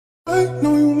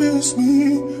it's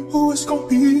me, who it's gon'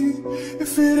 be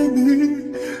if it ain't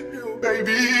me, you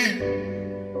baby.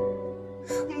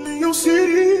 In your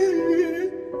city,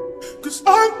 cause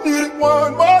I need it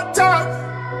one more time.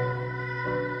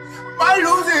 Might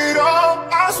lose it all,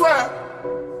 I swear.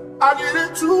 I need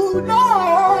it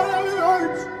tonight.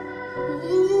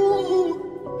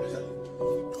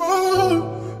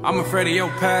 I'm afraid of your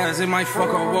past, it might fuck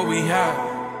up what we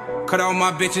have. Cut all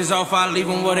my bitches off, I leave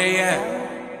them where they at.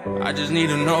 I just need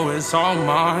to know it's all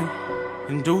mine.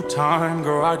 In due time,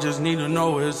 girl, I just need to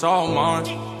know it's all mine.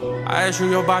 I asked you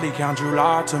your body count, you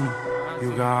lied to me.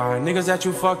 You got niggas that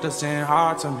you fucked up saying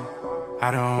hard to me. I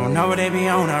don't know what they be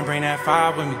on, I bring that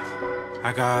fire with me.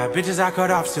 I got bitches I cut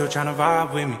off, still tryna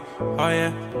vibe with me. Oh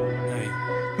yeah,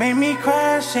 hey. Made me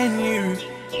question you.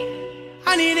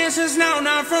 I need answers now,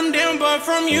 not from them, but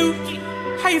from you.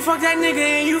 How you fuck that nigga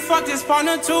and you fuck this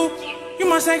partner too? You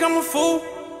must think I'm a fool.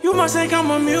 You must think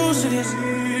I'm amused to this.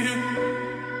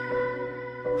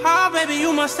 Ah, baby,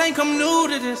 you must think I'm new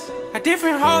to this. At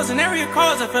different halls and area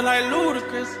calls, I feel like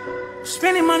ludicrous.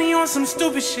 Spending money on some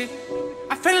stupid shit.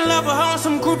 I fell in love with her on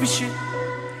some groupie shit.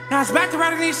 Now it's back to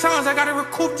writing these songs, I gotta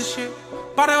recoup the shit.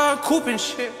 Bought a coupe and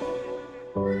shit.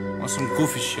 On some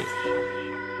goofy shit.